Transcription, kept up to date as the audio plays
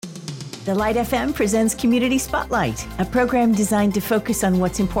The Light FM presents Community Spotlight, a program designed to focus on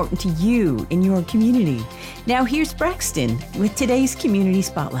what's important to you in your community. Now here's Braxton with today's Community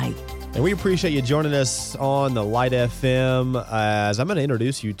Spotlight. And we appreciate you joining us on the Light FM as I'm going to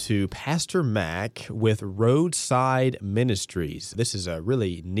introduce you to Pastor Mac with Roadside Ministries. This is a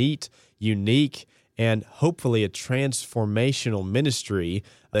really neat, unique, and hopefully a transformational ministry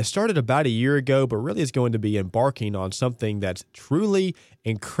that started about a year ago, but really is going to be embarking on something that's truly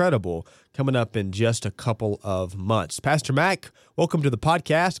incredible coming up in just a couple of months. Pastor Mac, welcome to the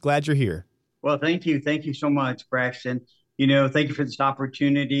podcast. Glad you're here. Well, thank you. Thank you so much, Braxton. Thank you for this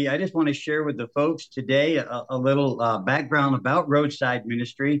opportunity. I just want to share with the folks today a little background about Roadside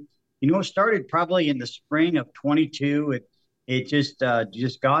Ministry. It started probably in the spring of 22. It just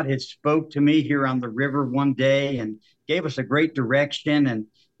God had spoke to me here on the river one day and gave us a great direction.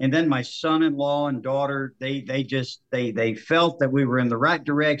 And then my son-in-law and daughter, they felt that we were in the right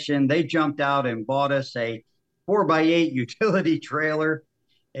direction. They jumped out and bought us a 4x8 utility trailer.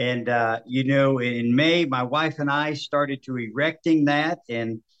 And, in May, my wife and I started to erecting that.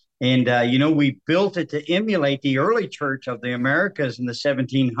 And we built it to emulate the early church of the Americas in the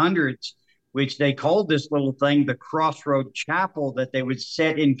 1700s, which they called this little thing the Crossroad Chapel that they would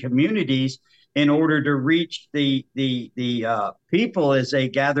set in communities in order to reach the people as they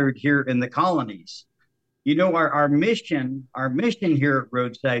gathered here in the colonies. Our mission here at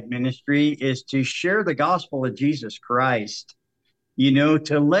Roadside Ministry is to share the gospel of Jesus Christ,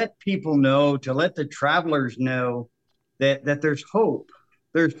 to let people know, to let the travelers know that there's hope.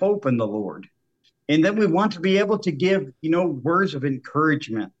 There's hope in the Lord. And then we want to be able to give, words of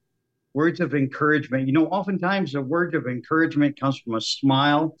encouragement. Words of encouragement. Oftentimes the word of encouragement comes from a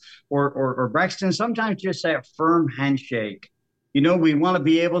smile or Braxton, sometimes just that firm handshake. We want to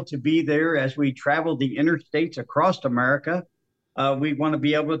be able to be there as we travel the interstates across America. We want to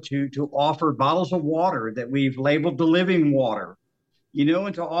be able to offer bottles of water that we've labeled the living water,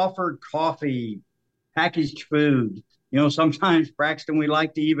 and to offer coffee, packaged food. Sometimes, Braxton, we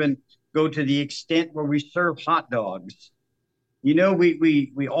like to even go to the extent where we serve hot dogs. We want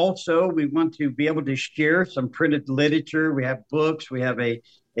to be able to share some printed literature. We have books. We have a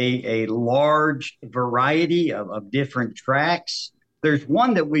large variety of different tracts. There's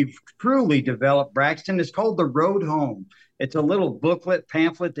one that we've truly developed, Braxton. It's called The Road Home. It's a little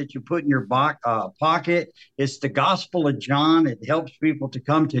pamphlet that you put in your pocket. It's the Gospel of John. It helps people to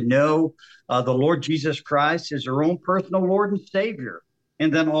come to know the Lord Jesus Christ as their own personal Lord and Savior. And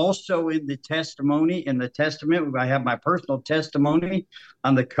then also in the Testament, I have my personal testimony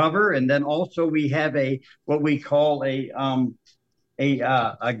on the cover. And then also we have what we call a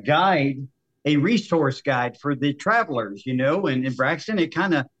guide, a resource guide for the travelers, and in Braxton, it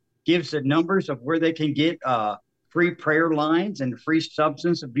kind of gives the numbers of where they can get free prayer lines and free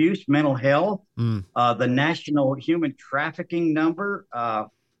substance abuse, mental health, the national human trafficking number,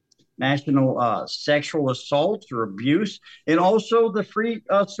 national sexual assault or abuse, and also the free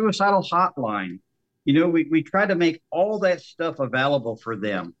suicidal hotline. We try to make all that stuff available for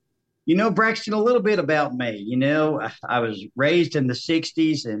them. Braxton, a little bit about me. I was raised in the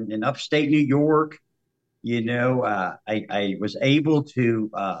 60s in upstate New York. I was able to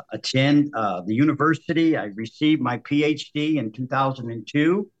attend the university. I received my PhD in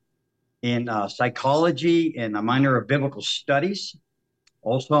 2002 in psychology and a minor of biblical studies.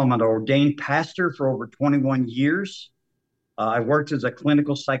 Also, I'm an ordained pastor for over 21 years. I worked as a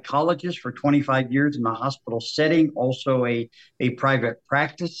clinical psychologist for 25 years in a hospital setting, also a private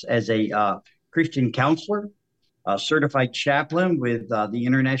practice as a Christian counselor, a certified chaplain with the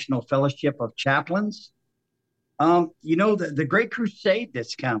International Fellowship of Chaplains. The Great Crusade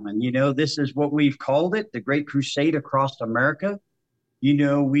that's coming, this is what we've called it, the Great Crusade across America.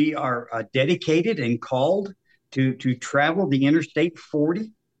 We are dedicated and called to travel the Interstate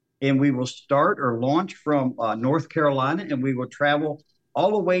 40, and we will start or launch from North Carolina, and we will travel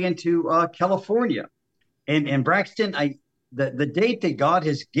all the way into California. And Braxton, the date that God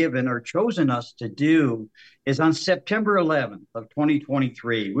has given or chosen us to do is on September 11th of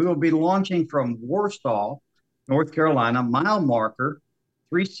 2023. We will be launching from Warsaw, North Carolina, mile marker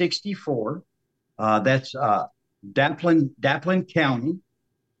 364. That's Daplin County.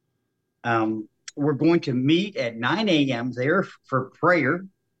 We're going to meet at 9 a.m. there for prayer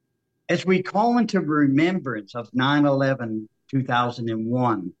as we call into remembrance of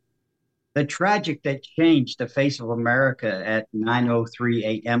 9/11/2001, the tragic that changed the face of America at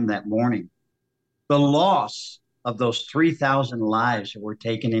 9:03 a.m. that morning, the loss of those 3,000 lives that were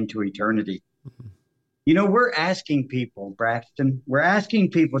taken into eternity. Mm-hmm. We're asking people, Braxton,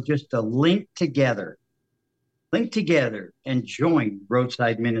 just to link together and join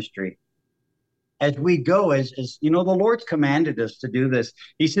Roadside Ministry. as we go, as you know, the Lord's commanded us to do this.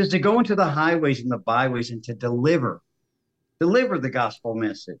 He says to go into the highways and the byways and to deliver the gospel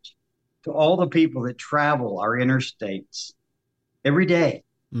message to all the people that travel our interstates every day.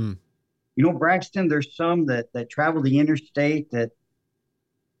 Mm. You know, Braxton, there's some that travel the interstate that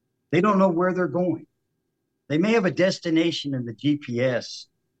they don't know where they're going. They may have a destination in the GPS,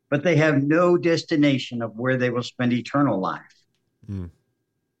 but they have no destination of where they will spend eternal life. Mm.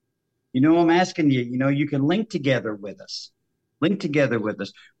 You know, I'm asking you, you know, you can link together with us. Link together with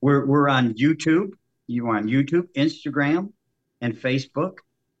us. We're on YouTube. You're on YouTube, Instagram, and Facebook.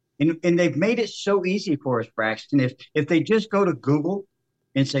 And they've made it so easy for us, Braxton. If they just go to Google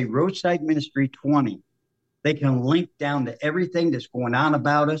and say Roadside Ministry 20, they can link down to everything that's going on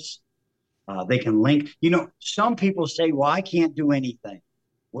about us. They can link, you know, some people say, well, I can't do anything.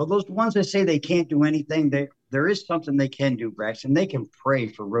 Well, those ones that say they can't do anything, there is something they can do, Braxton. They can pray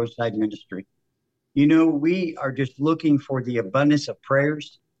for Roadside Ministry. You know, we are just looking for the abundance of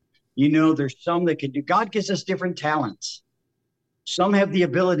prayers. You know, there's some that can do. God gives us different talents. Some have the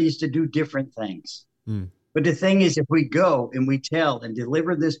abilities to do different things. Mm. But the thing is, if we go and we tell and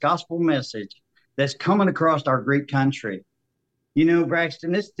deliver this gospel message that's coming across our great country, you know,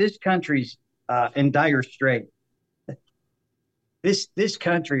 Braxton, this country's in dire strait. This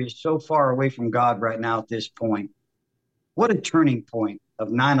country is so far away from God right now at this point. What a turning point of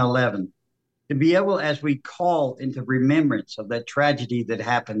 9/11 to be able, as we call into remembrance of that tragedy that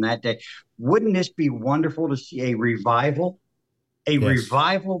happened that day. Wouldn't this be wonderful to see a revival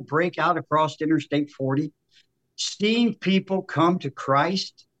break out across Interstate 40? Seeing people come to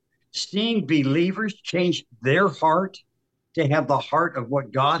Christ, seeing believers change their heart to have the heart of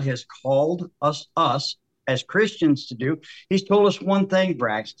what God has called us as Christians to do. He's told us one thing,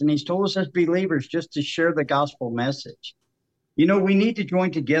 Braxton. He's told us as believers just to share the gospel message. You know, we need to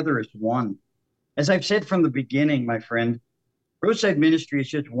join together as one. As I've said from the beginning, my friend, Roadside Ministry is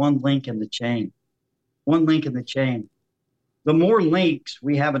just one link in the chain. One link in the chain. The more links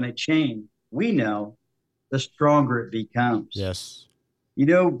we have in a chain, we know, the stronger it becomes. Yes. You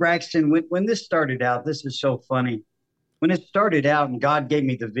know, Braxton, when this started out, this is so funny. When it started out and God gave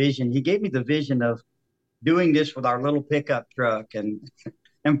me the vision, he gave me the vision of doing this with our little pickup truck and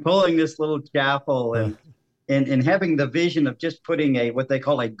pulling this little chapel and having the vision of just putting what they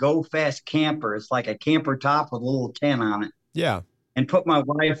call a go fast camper. It's like a camper top with a little tent on it. Yeah. And put my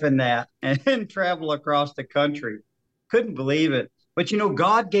wife in that and travel across the country. Couldn't believe it. But, you know,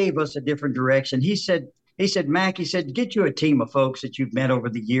 God gave us a different direction. He said, Mac, he said, get you a team of folks that you've met over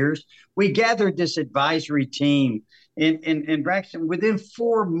the years. We gathered this advisory team. And Braxton, within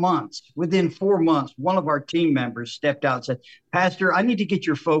 4 months, one of our team members stepped out and said, Pastor, I need to get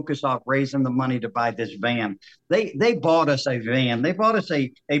your focus off raising the money to buy this van. They bought us a van. They bought us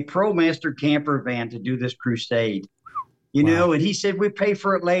a ProMaster camper van to do this crusade. You know, and he said, we pay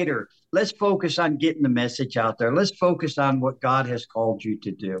for it later. Let's focus on getting the message out there. Let's focus on what God has called you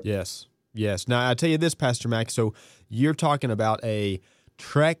to do. Yes. Yes. Now, I tell you this, Pastor Mac, so you're talking about a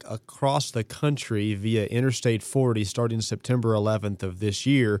trek across the country via Interstate 40 starting September 11th of this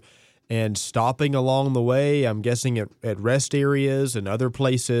year and stopping along the way, I'm guessing at rest areas and other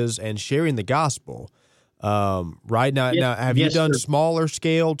places and sharing the gospel. Right now, have you done smaller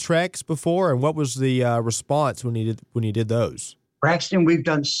scale treks before? And what was the response when you did those? Braxton, we've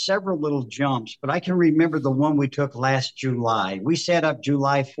done several little jumps, but I can remember the one we took last July. We set up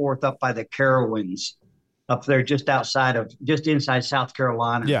July 4th up by the Carowinds, up there just inside South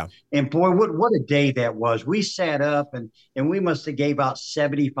Carolina. Yeah. And boy, what a day that was. We sat up and we must have gave out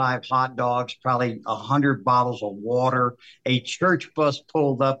 75 hot dogs, probably 100 bottles of water. A church bus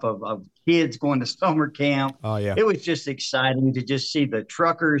pulled up of kids going to summer camp. Oh, yeah. It was just exciting to just see the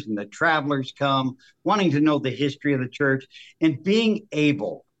truckers and the travelers come, wanting to know the history of the church and being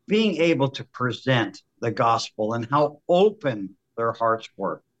able to present the gospel and how open their hearts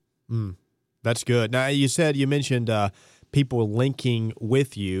were. Mm. That's good. Now, you mentioned people linking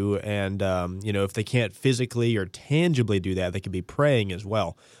with you, and if they can't physically or tangibly do that, they can be praying as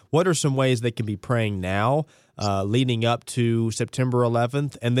well. What are some ways they can be praying now, leading up to September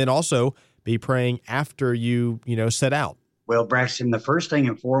 11th, and then also be praying after you set out? Well, Braxton, the first thing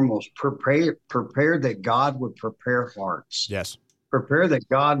and foremost, prepare that God would prepare hearts. Yes. Prepare that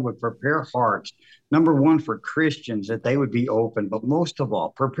God would prepare hearts. Number one, for Christians, that they would be open. But most of all,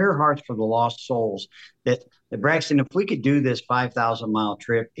 prepare hearts for the lost souls. That Braxton, if we could do this 5,000-mile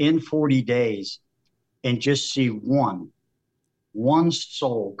trip in 40 days and just see one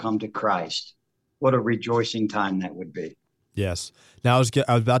soul come to Christ, what a rejoicing time that would be. Yes. Now, I was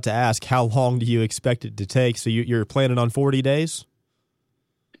about to ask, how long do you expect it to take? So you're planning on 40 days?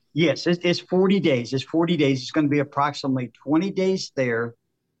 Yes, it's 40 days. It's 40 days. It's going to be approximately 20 days there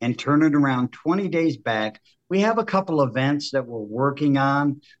and turn it around 20 days back. We have a couple events that we're working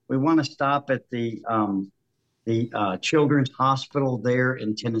on. We want to stop at the Children's Hospital there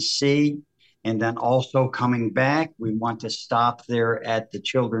in Tennessee. And then also coming back, we want to stop there at the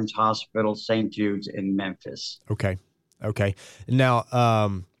Children's Hospital, St. Jude's in Memphis. Okay.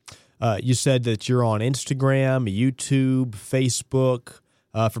 Now, you said that you're on Instagram, YouTube, Facebook,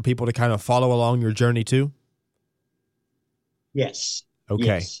 for people to kind of follow along your journey too? Yes. Okay.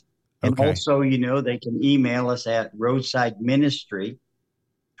 Yes. And also, they can email us at Roadside Ministry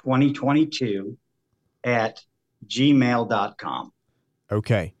 2022 at gmail.com.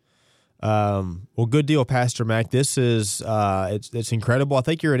 Okay. Well, good deal, Pastor Mac. This is, it's incredible. I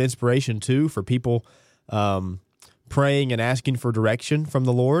think you're an inspiration too for people, praying and asking for direction from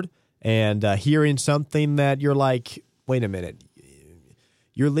the Lord and, hearing something that you're like, wait a minute,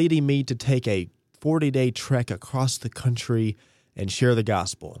 you're leading me to take a 40-day trek across the country and share the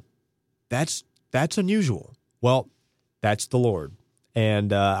gospel. That's unusual. Well, that's the Lord.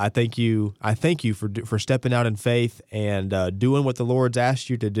 And I thank you for stepping out in faith and doing what the Lord's asked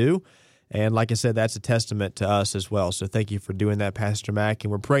you to do. And like I said, that's a testament to us as well. So thank you for doing that, Pastor Mac.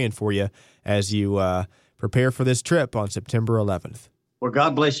 And we're praying for you as you prepare for this trip on September 11th. Well,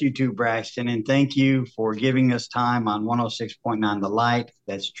 God bless you too, Braxton. And thank you for giving us time on 106.9 The Light.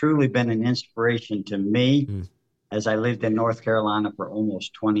 That's truly been an inspiration to me as I lived in North Carolina for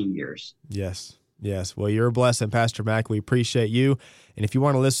almost 20 years. Yes. Well, you're a blessing, Pastor Mac. We appreciate you. And if you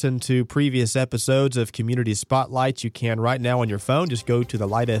want to listen to previous episodes of Community Spotlight, you can right now on your phone. Just go to the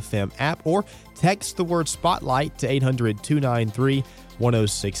Light FM app or text the word Spotlight to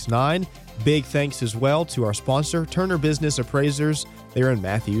 800-293-1069. Big thanks as well to our sponsor, Turner Business Appraisers. They're in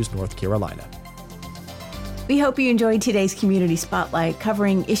Matthews, North Carolina. We hope you enjoyed today's Community Spotlight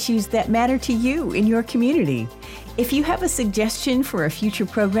covering issues that matter to you in your community. If you have a suggestion for a future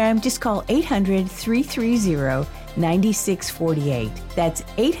program, just call 800-330-9648. That's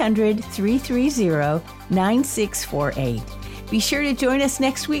 800-330-9648. Be sure to join us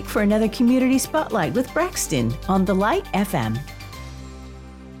next week for another Community Spotlight with Braxton on The Light FM.